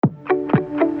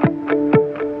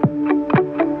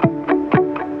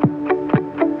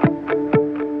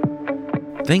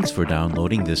Thanks for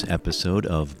downloading this episode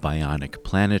of Bionic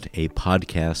Planet, a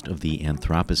podcast of the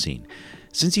Anthropocene.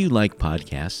 Since you like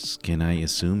podcasts, can I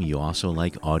assume you also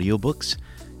like audiobooks?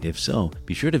 If so,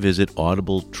 be sure to visit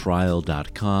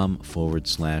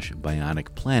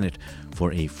audibletrial.com/Bionic Planet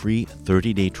for a free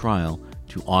 30-day trial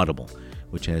to Audible,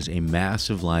 which has a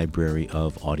massive library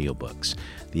of audiobooks.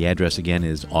 The address again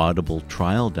is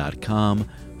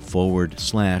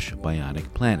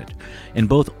audibletrial.com/Bionic Planet. And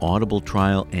both Audible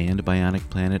Trial and Bionic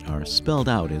Planet are spelled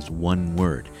out as one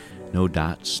word, no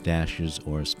dots, dashes,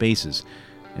 or spaces,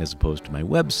 as opposed to my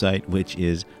website, which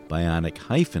is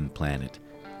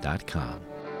bionic-planet.com.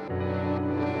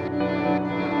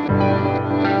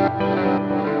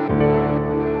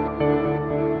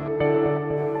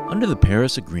 Under the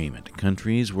Paris Agreement,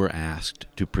 countries were asked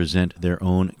to present their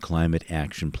own climate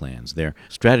action plans, their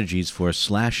strategies for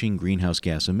slashing greenhouse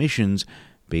gas emissions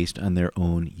based on their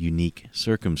own unique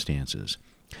circumstances.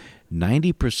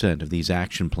 90% of these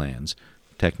action plans,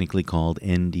 technically called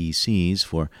NDCs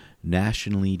for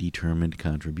Nationally Determined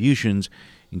Contributions,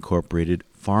 incorporated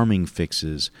farming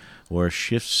fixes or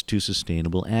shifts to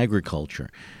sustainable agriculture,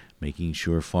 making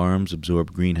sure farms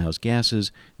absorb greenhouse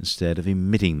gases instead of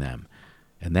emitting them.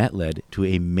 And that led to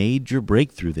a major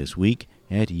breakthrough this week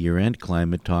at year-end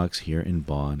climate talks here in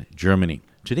Bonn, Germany.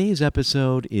 Today's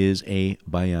episode is a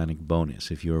bionic bonus.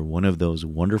 If you're one of those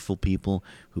wonderful people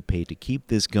who pay to keep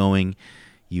this going,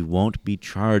 you won't be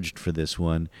charged for this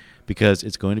one because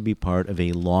it's going to be part of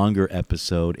a longer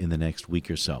episode in the next week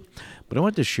or so. But I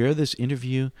want to share this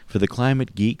interview for the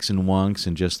climate geeks and wonks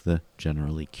and just the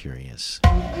generally curious.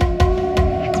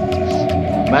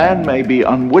 Man may be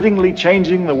unwittingly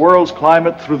changing the world's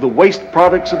climate through the waste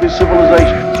products of his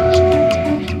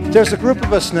civilization. There's a group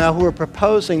of us now who are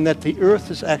proposing that the Earth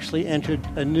has actually entered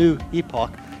a new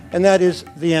epoch, and that is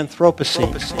the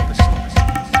Anthropocene.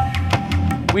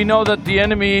 We know that the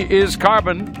enemy is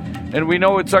carbon, and we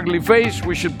know its ugly face.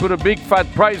 We should put a big fat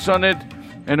price on it,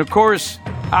 and of course,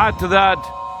 add to that,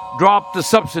 drop the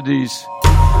subsidies.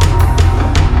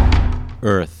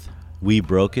 Earth, we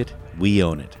broke it, we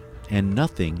own it. And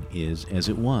nothing is as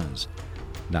it was.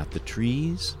 Not the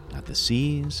trees, not the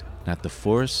seas, not the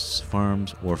forests,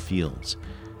 farms, or fields.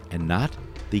 And not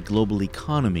the global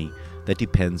economy that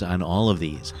depends on all of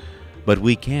these. But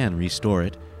we can restore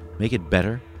it, make it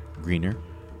better, greener,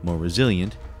 more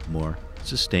resilient, more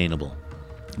sustainable.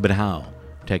 But how?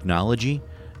 Technology?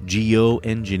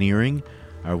 Geoengineering?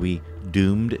 Are we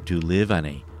doomed to live on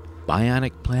a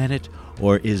bionic planet,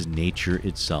 or is nature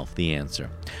itself the answer?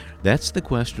 That's the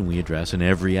question we address in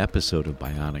every episode of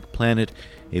Bionic Planet,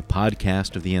 a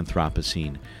podcast of the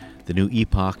Anthropocene, the new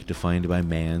epoch defined by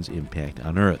man's impact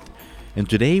on Earth. And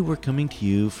today we're coming to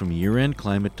you from year-end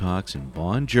climate talks in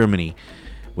Bonn, Germany,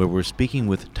 where we're speaking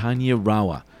with Tanya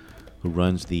Rawa, who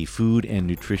runs the Food and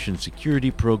Nutrition Security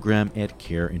Program at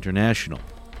CARE International.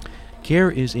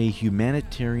 CARE is a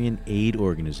humanitarian aid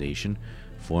organization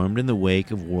formed in the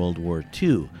wake of World War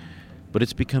II, but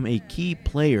it's become a key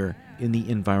player in the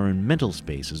environmental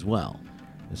space as well,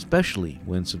 especially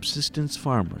when subsistence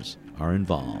farmers are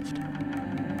involved.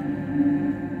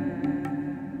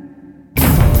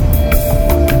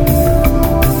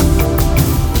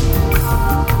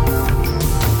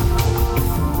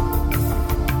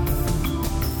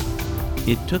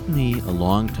 It took me a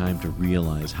long time to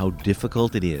realize how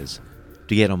difficult it is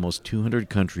to get almost 200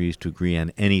 countries to agree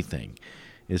on anything,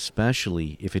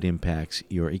 especially if it impacts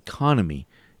your economy,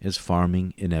 as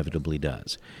farming inevitably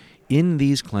does. In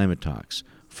these climate talks,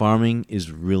 farming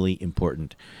is really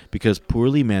important because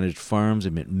poorly managed farms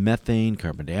emit methane,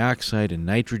 carbon dioxide, and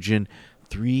nitrogen,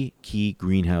 3 key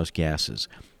greenhouse gases,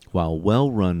 while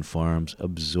well-run farms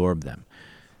absorb them.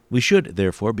 We should,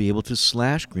 therefore, be able to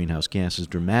slash greenhouse gases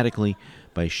dramatically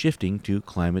by shifting to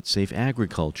climate-safe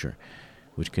agriculture,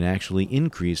 which can actually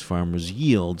increase farmers'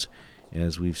 yields,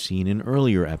 as we've seen in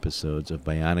earlier episodes of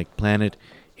Bionic Planet,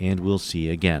 and we'll see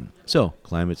again. So,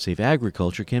 climate-safe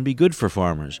agriculture can be good for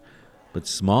farmers, but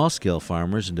small-scale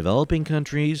farmers in developing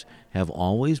countries have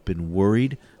always been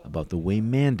worried about the way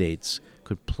mandates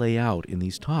could play out in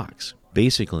these talks.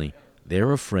 Basically,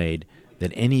 they're afraid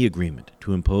that any agreement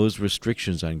to impose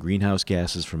restrictions on greenhouse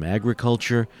gases from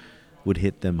agriculture would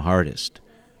hit them hardest.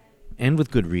 And with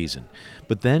good reason.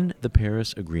 But then the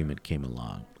Paris Agreement came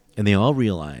along, and they all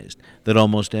realized that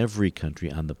almost every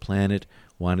country on the planet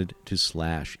wanted to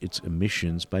slash its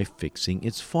emissions by fixing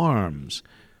its farms.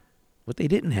 What they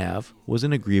didn't have was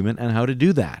an agreement on how to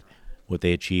do that. What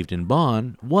they achieved in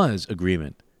Bonn was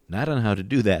agreement, not on how to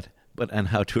do that, but on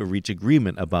how to reach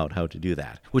agreement about how to do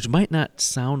that, which might not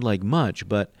sound like much,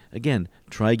 but again,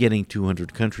 try getting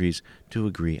 200 countries to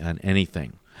agree on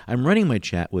anything. I'm running my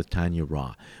chat with Tanya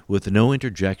Raw, with no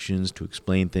interjections to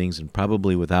explain things and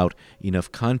probably without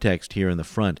enough context here in the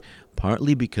front,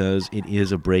 partly because it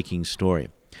is a breaking story,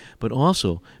 but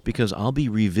also because I'll be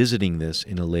revisiting this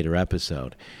in a later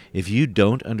episode. If you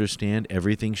don't understand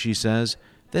everything she says,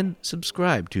 then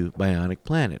subscribe to Bionic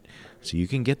Planet so you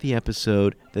can get the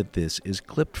episode that this is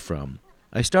clipped from.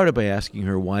 I started by asking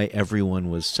her why everyone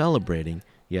was celebrating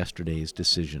yesterday's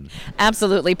decision.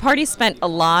 Absolutely. Parties spent a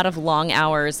lot of long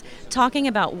hours talking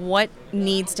about what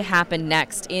needs to happen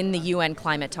next in the UN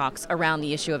climate talks around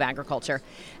the issue of agriculture.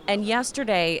 And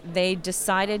yesterday, they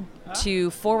decided to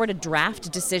forward a draft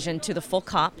decision to the full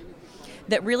COP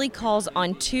that really calls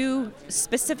on two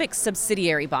specific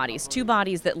subsidiary bodies, two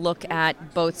bodies that look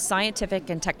at both scientific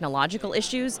and technological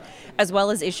issues, as well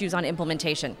as issues on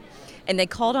implementation. And they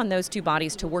called on those two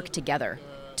bodies to work together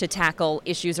to tackle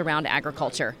issues around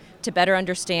agriculture, to better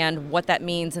understand what that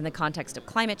means in the context of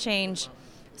climate change,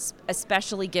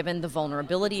 especially given the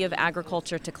vulnerability of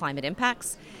agriculture to climate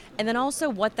impacts, and then also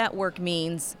what that work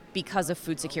means because of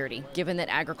food security, given that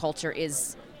agriculture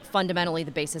is fundamentally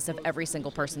the basis of every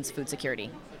single person's food security.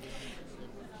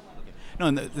 No,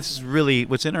 and this is really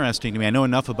what's interesting to me. I know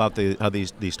enough about how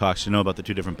these talks to know about the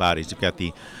two different bodies. You've got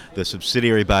the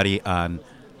subsidiary body on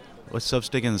what's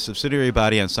the subsidiary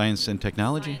body on science and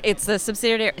technology? It's the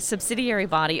subsidiary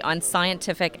body on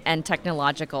scientific and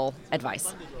technological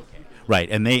advice. Right,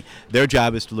 and their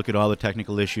job is to look at all the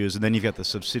technical issues, and then you've got the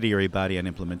subsidiary body on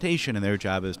implementation, and their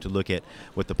job is to look at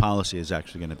what the policy is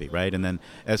actually going to be, right? And then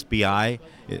SBI,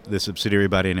 the subsidiary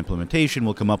body on implementation,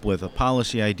 will come up with a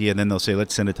policy idea, and then they'll say,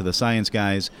 let's send it to the science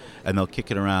guys, and they'll kick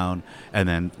it around, and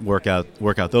then work out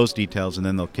those details, and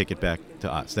then they'll kick it back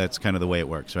to us. That's kind of the way it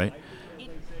works, right?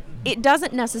 It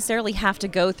doesn't necessarily have to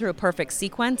go through a perfect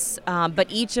sequence, but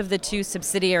each of the two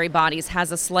subsidiary bodies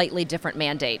has a slightly different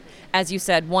mandate. As you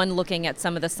said, one looking at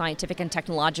some of the scientific and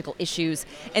technological issues,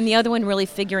 and the other one really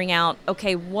figuring out,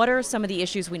 okay, what are some of the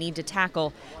issues we need to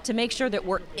tackle to make sure that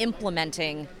we're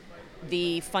implementing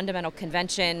the fundamental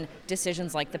convention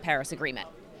decisions like the Paris Agreement.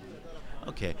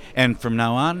 Okay, and from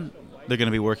now on, they're going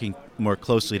to be working more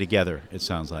closely together, it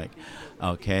sounds like.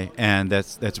 Okay, and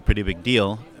that's a pretty big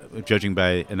deal. Judging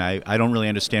by, and I don't really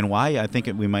understand why. I think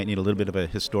we might need a little bit of a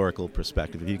historical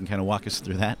perspective. If you can kind of walk us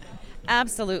through that.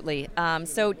 Absolutely.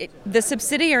 The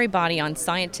subsidiary body on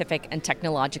scientific and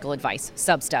technological advice,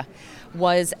 SUBSTA,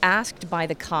 was asked by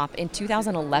the COP in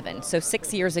 2011, so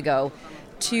 6 years ago,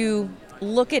 to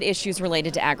look at issues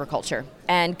related to agriculture.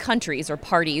 And countries, or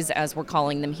parties as we're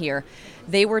calling them here,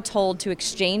 they were told to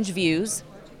exchange views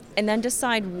and then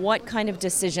decide what kind of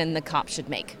decision the COP should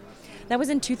make. That was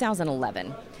in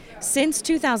 2011. Since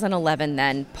 2011,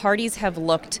 then, parties have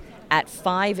looked at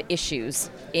 5 issues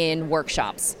in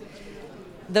workshops.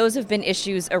 Those have been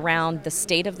issues around the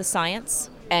state of the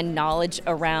science and knowledge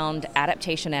around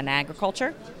adaptation and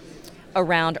agriculture,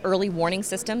 around early warning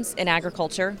systems in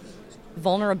agriculture,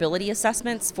 vulnerability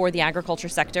assessments for the agriculture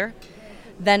sector,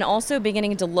 then also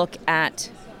beginning to look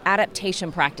at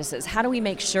adaptation practices. How do we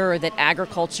make sure that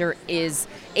agriculture is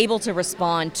able to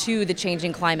respond to the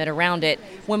changing climate around it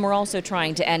when we're also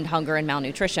trying to end hunger and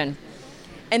malnutrition?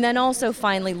 And then also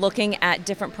finally looking at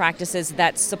different practices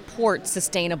that support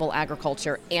sustainable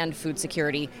agriculture and food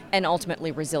security and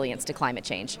ultimately resilience to climate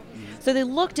change. So they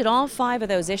looked at all 5 of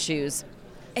those issues,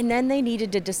 and then they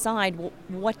needed to decide, well,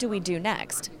 what do we do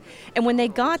next? And when they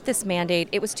got this mandate,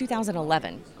 it was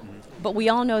 2011. But we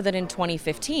all know that in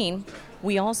 2015,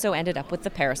 we also ended up with the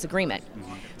Paris Agreement.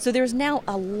 So there's now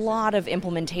a lot of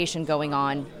implementation going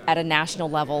on at a national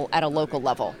level, at a local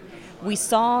level. We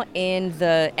saw in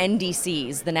the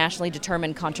NDCs, the nationally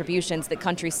determined contributions that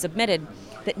countries submitted,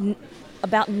 that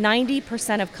about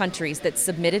 90% of countries that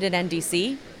submitted an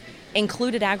NDC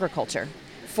included agriculture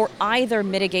for either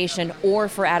mitigation or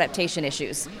for adaptation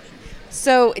issues.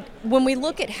 So when we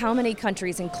look at how many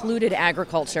countries included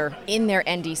agriculture in their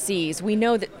NDCs, we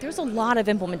know that there's a lot of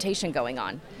implementation going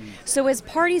on. So as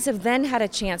parties have then had a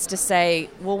chance to say,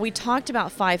 well, we talked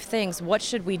about 5 things, what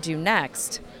should we do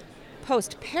next?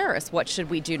 Post-Paris, what should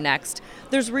we do next?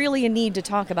 There's really a need to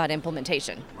talk about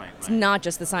implementation. Right. It's not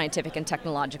just the scientific and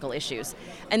technological issues.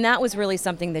 And that was really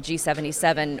something the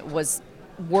G77 was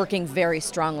working very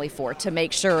strongly for, to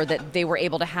make sure that they were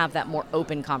able to have that more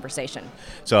open conversation.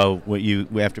 So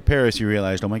after Paris, you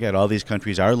realized, oh my God, all these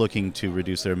countries are looking to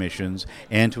reduce their emissions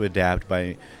and to adapt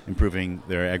by improving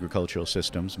their agricultural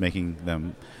systems, making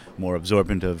them more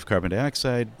absorbent of carbon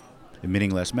dioxide, emitting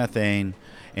less methane,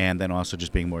 and then also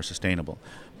just being more sustainable.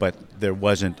 But there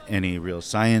wasn't any real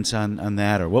science on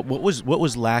that, or what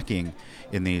was lacking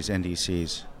in these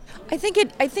NDCs? I think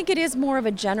it is more of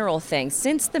a general thing.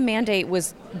 Since the mandate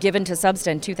was given to SBSTA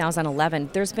in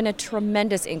 2011, there's been a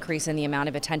tremendous increase in the amount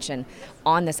of attention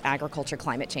on this agriculture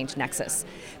climate change nexus,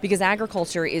 because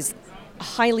agriculture is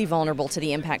highly vulnerable to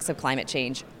the impacts of climate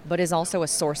change, but is also a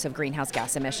source of greenhouse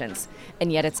gas emissions.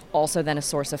 And yet it's also then a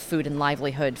source of food and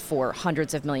livelihood for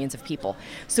hundreds of millions of people.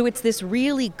 So it's this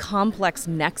really complex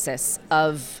nexus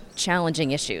of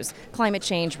challenging issues: climate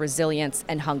change, resilience,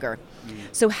 and hunger.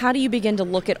 So how do you begin to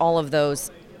look at all of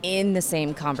those in the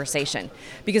same conversation?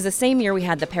 Because the same year we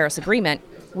had the Paris Agreement,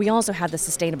 we also had the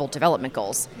Sustainable Development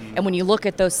Goals. And when you look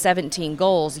at those 17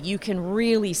 goals, you can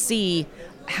really see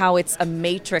how it's a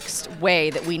matrixed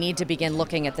way that we need to begin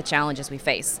looking at the challenges we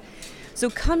face. So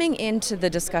coming into the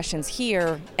discussions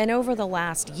here, and over the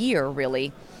last year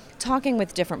really, talking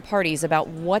with different parties about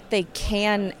what they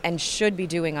can and should be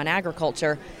doing on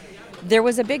agriculture, there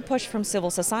was a big push from civil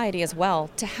society as well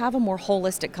to have a more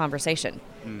holistic conversation,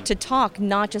 to talk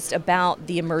not just about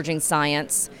the emerging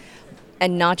science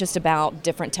and not just about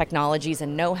different technologies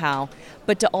and know-how,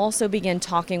 but to also begin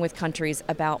talking with countries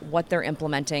about what they're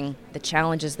implementing, the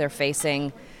challenges they're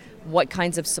facing, what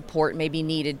kinds of support may be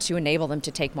needed to enable them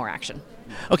to take more action.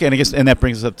 Okay, and I guess that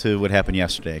brings us up to what happened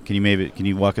yesterday. Can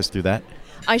you walk us through that?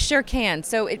 I sure can.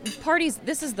 So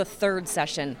this is the third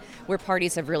session where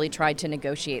parties have really tried to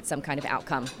negotiate some kind of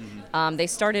outcome. They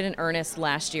started in earnest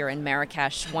last year in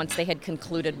Marrakesh once they had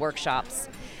concluded workshops.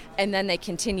 And then they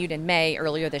continued in May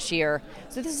earlier this year.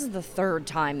 So this is the third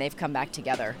time they've come back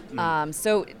together.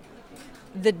 So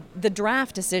the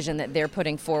draft decision that they're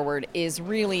putting forward is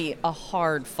really a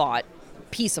hard-fought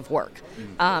piece of work.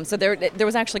 So there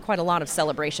was actually quite a lot of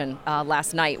celebration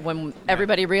last night when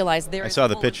everybody realized there is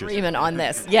full agreement on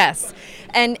this. Yes.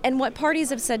 And what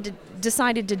parties have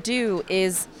decided to do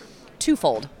is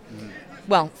twofold.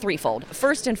 Well, threefold.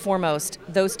 First and foremost,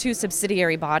 those two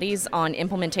subsidiary bodies on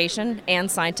implementation and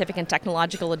scientific and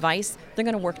technological advice, they're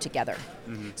going to work together.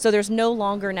 So there's no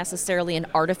longer necessarily an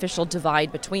artificial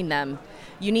divide between them.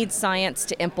 You need science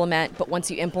to implement, but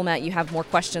once you implement, you have more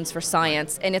questions for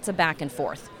science, and it's a back and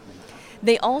forth.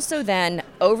 They also then,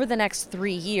 over the next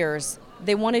 3 years,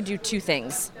 they want to do two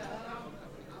things.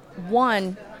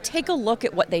 One, take a look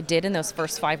at what they did in those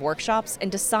first 5 workshops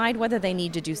and decide whether they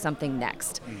need to do something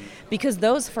next. Because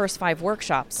those first 5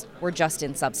 workshops were just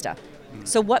in SBSTA.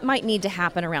 So what might need to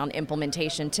happen around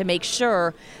implementation to make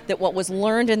sure that what was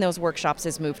learned in those workshops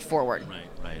is moved forward?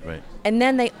 Right. And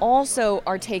then they also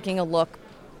are taking a look,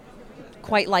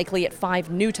 quite likely, at 5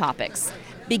 new topics,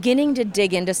 beginning to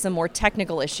dig into some more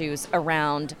technical issues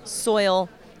around soil,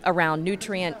 around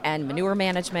nutrient and manure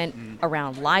management,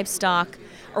 around livestock,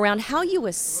 around how you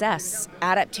assess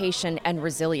adaptation and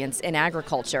resilience in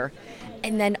agriculture,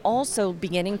 and then also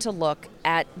beginning to look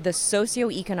at the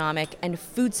socioeconomic and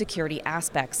food security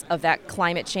aspects of that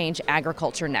climate change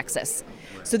agriculture nexus.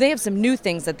 So they have some new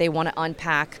things that they want to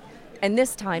unpack, and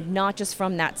this time not just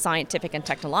from that scientific and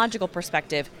technological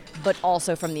perspective, but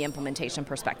also from the implementation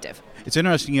perspective. It's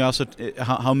interesting you also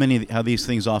how these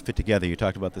things all fit together. You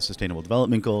talked about the Sustainable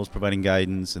Development Goals, providing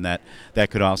guidance, and that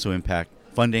could also impact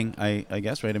funding, I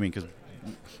guess, right? I mean, because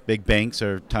big banks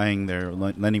are tying their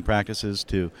lending practices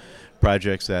to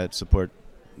projects that support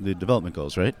the development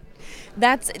goals, right?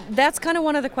 That's kind of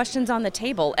one of the questions on the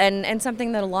table, and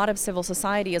something that a lot of civil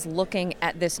society is looking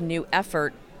at this new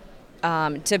effort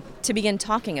to begin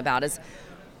talking about is,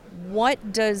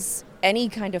 what does any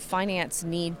kind of finance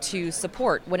need to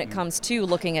support when it comes to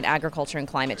looking at agriculture and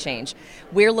climate change?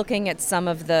 We're looking at some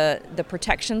of the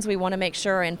protections we want to make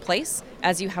sure are in place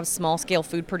as you have small-scale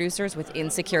food producers with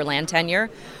insecure land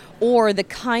tenure, or the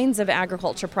kinds of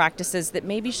agriculture practices that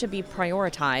maybe should be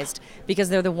prioritized because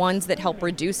they're the ones that help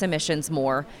reduce emissions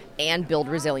more and build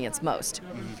resilience most.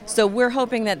 So we're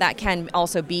hoping that can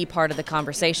also be part of the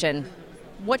conversation.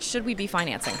 What should we be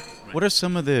financing? What are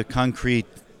some of the concrete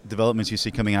developments you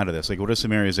see coming out of this? Like, what are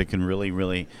some areas that can we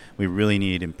really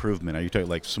need improvement? Are you talking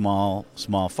like small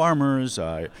farmers?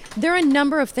 There are a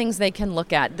number of things they can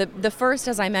look at. The first,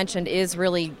 as I mentioned, is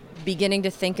really beginning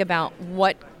to think about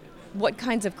what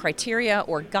kinds of criteria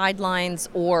or guidelines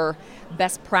or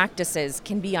best practices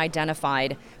can be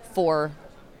identified for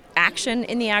action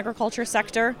in the agriculture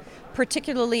sector,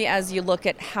 particularly as you look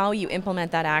at how you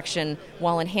implement that action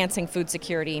while enhancing food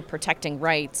security, protecting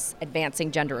rights,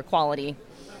 advancing gender equality.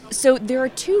 So there are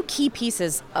 2 key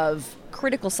pieces of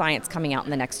critical science coming out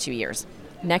in the next 2 years.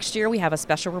 Next year, we have a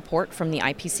special report from the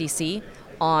IPCC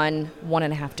on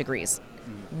 1.5 degrees.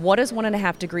 What does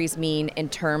 1.5 degrees mean in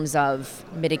terms of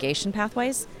mitigation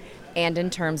pathways and in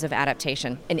terms of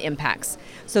adaptation and impacts?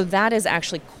 So that is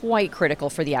actually quite critical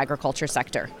for the agriculture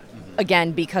sector.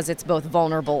 again, because it's both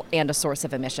vulnerable and a source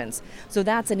of emissions. So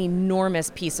that's an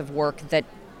enormous piece of work that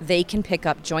they can pick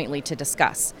up jointly to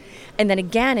discuss. And then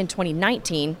again in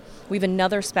 2019, we have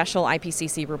another special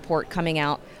IPCC report coming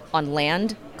out on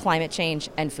land, climate change,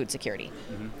 and food security.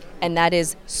 And that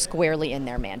is squarely in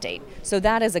their mandate. So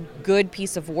that is a good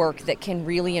piece of work that can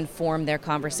really inform their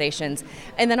conversations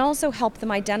and then also help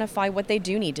them identify what they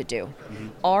do need to do.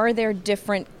 Are there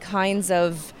different kinds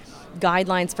of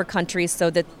guidelines for countries so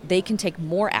that they can take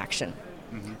more action?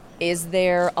 Is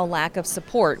there a lack of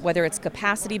support, whether it's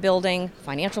capacity building,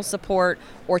 financial support,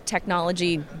 or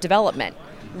technology development?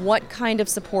 What kind of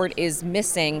support is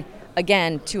missing,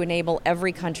 again, to enable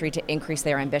every country to increase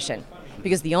their ambition?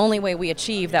 Because the only way we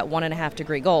achieve that 1.5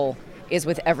 degree goal is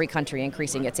with every country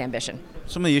increasing its ambition.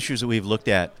 Some of the issues that we've looked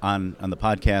at on the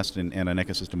podcast and on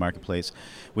Ecosystem Marketplace,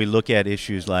 we look at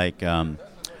issues like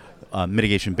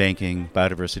mitigation banking,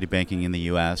 biodiversity banking in the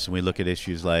U.S., and we look at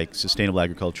issues like sustainable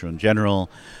agriculture in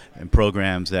general and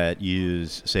programs that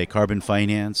use, say, carbon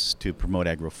finance to promote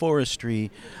agroforestry.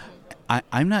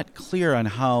 I'm not clear on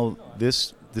how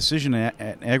this decision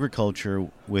at agriculture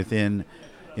within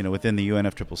the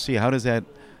UNFCCC, how does that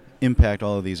impact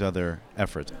all of these other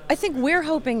efforts? I think we're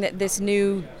hoping that this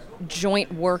new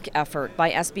joint work effort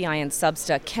by SBI and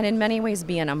SBSTA can in many ways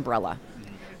be an umbrella,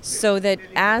 so that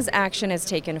as action is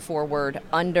taken forward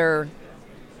under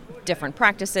different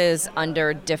practices,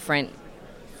 under different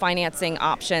financing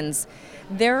options,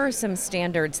 there are some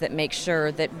standards that make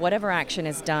sure that whatever action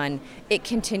is done, it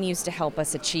continues to help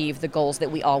us achieve the goals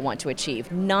that we all want to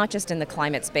achieve, not just in the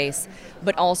climate space,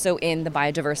 but also in the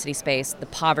biodiversity space, the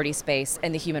poverty space,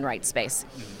 and the human rights space.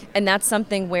 And that's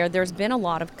something where there's been a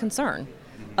lot of concern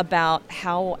about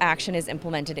how action is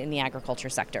implemented in the agriculture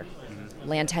sector.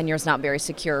 Land tenure is not very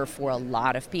secure for a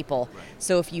lot of people.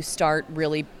 So if you start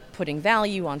really putting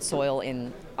value on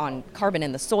on carbon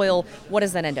in the soil, what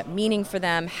does that end up meaning for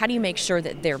them? How do you make sure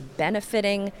that they're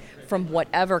benefiting from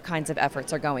whatever kinds of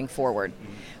efforts are going forward?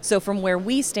 So from where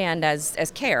we stand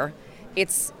as CARE,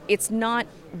 it's not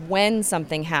when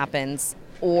something happens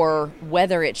or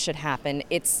whether it should happen.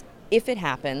 It's if it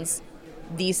happens,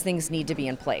 these things need to be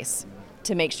in place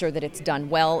to make sure that it's done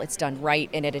well, it's done right,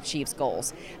 and it achieves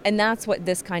goals. And that's what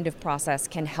this kind of process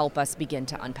can help us begin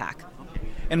to unpack.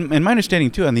 And my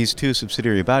understanding, too, on these two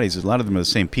subsidiary bodies is a lot of them are the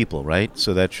same people, right?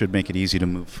 So that should make it easy to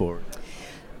move forward.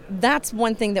 That's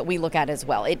one thing that we look at as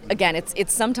well.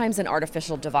 It's sometimes an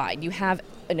artificial divide. You have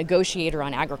a negotiator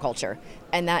on agriculture,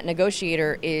 and that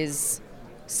negotiator is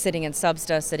sitting in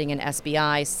SBSTA, sitting in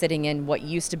SBI, sitting in what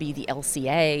used to be the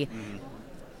LCA.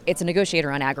 It's a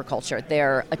negotiator on agriculture.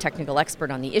 They're a technical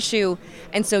expert on the issue.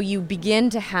 And so you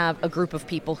begin to have a group of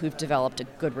people who've developed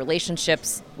good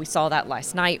relationships. We saw that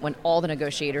last night when all the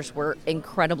negotiators were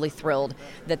incredibly thrilled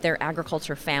that their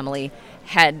agriculture family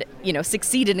had,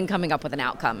 succeeded in coming up with an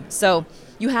outcome. So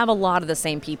you have a lot of the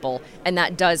same people, and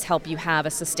that does help you have a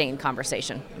sustained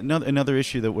conversation. Another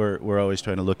issue that we're always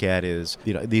trying to look at is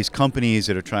these companies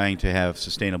that are trying to have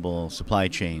sustainable supply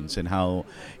chains and how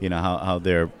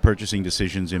their purchasing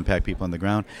decisions impact people on the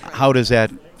ground. How does that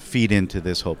feed into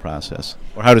this whole process,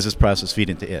 or how does this process feed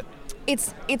into it?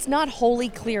 It's not wholly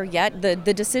clear yet. The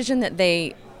decision that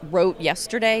they wrote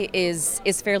yesterday is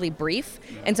fairly brief,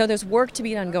 and so there's work to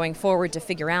be done going forward to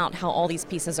figure out how all these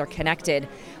pieces are connected,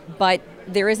 but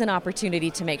there is an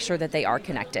opportunity to make sure that they are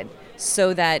connected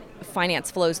so that finance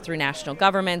flows through national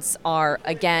governments are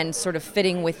again sort of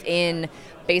fitting within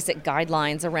basic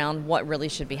guidelines around what really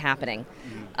should be happening.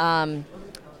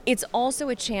 It's also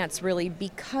a chance really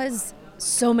because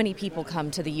so many people come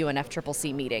to the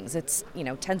UNFCCC meetings. It's,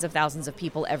 tens of thousands of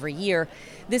people every year.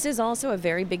 This is also a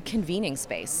very big convening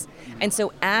space. And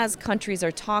so as countries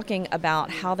are talking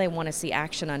about how they want to see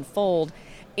action unfold,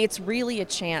 it's really a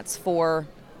chance for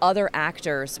other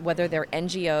actors, whether they're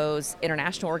NGOs,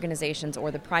 international organizations, or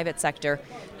the private sector,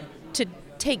 to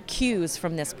take cues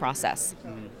from this process.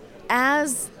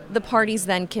 As the parties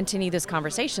then continue this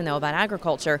conversation, though, about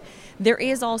agriculture, there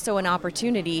is also an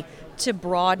opportunity to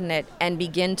broaden it and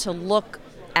begin to look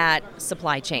at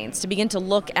supply chains, to begin to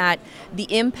look at the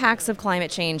impacts of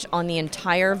climate change on the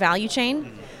entire value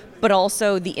chain, but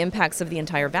also the impacts of the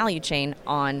entire value chain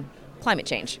on climate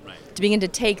change, to begin to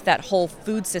take that whole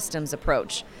food systems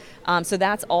approach. So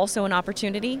that's also an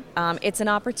opportunity. It's an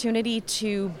opportunity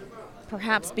to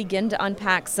perhaps begin to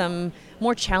unpack some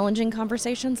more challenging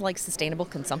conversations like sustainable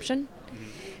consumption.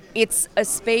 It's a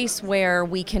space where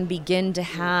we can begin to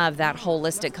have that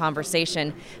holistic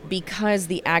conversation because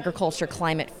the agriculture,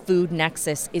 climate, food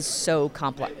nexus is so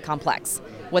complex.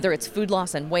 Whether it's food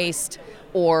loss and waste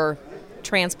or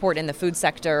transport in the food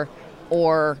sector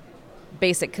or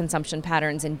basic consumption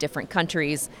patterns in different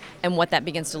countries and what that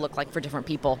begins to look like for different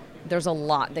people. There's a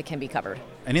lot that can be covered.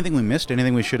 Anything we missed?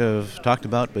 Anything we should have talked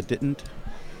about but didn't?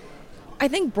 I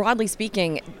think broadly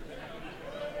speaking,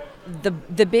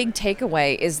 the big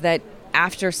takeaway is that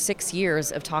after 6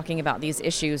 years of talking about these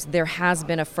issues, there has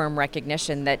been a firm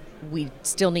recognition that we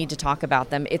still need to talk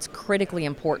about them. It's critically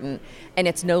important, and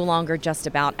it's no longer just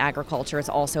about agriculture, it's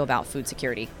also about food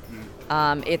security.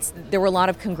 There were a lot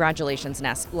of congratulations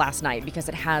last night because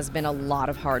it has been a lot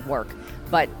of hard work,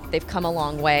 but they've come a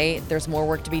long way. There's more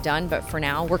work to be done, but for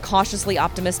now, we're cautiously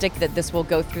optimistic that this will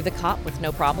go through the COP with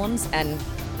no problems, and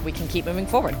we can keep moving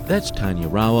forward. That's Tanya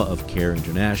Rawa of CARE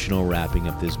International wrapping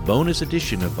up this bonus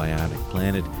edition of Bionic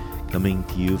Planet, coming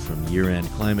to you from year-end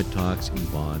climate talks in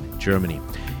Bonn, Germany.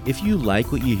 If you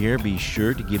like what you hear, be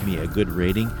sure to give me a good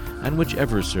rating on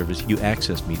whichever service you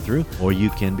access me through, or you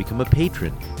can become a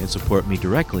patron and support me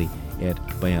directly at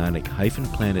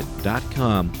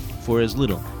bionic-planet.com for as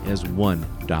little as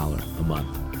 $1 a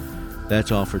month.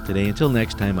 That's all for today. Until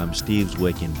next time, I'm Steve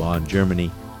Zwick in Bonn, Germany.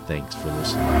 Thanks for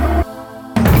listening.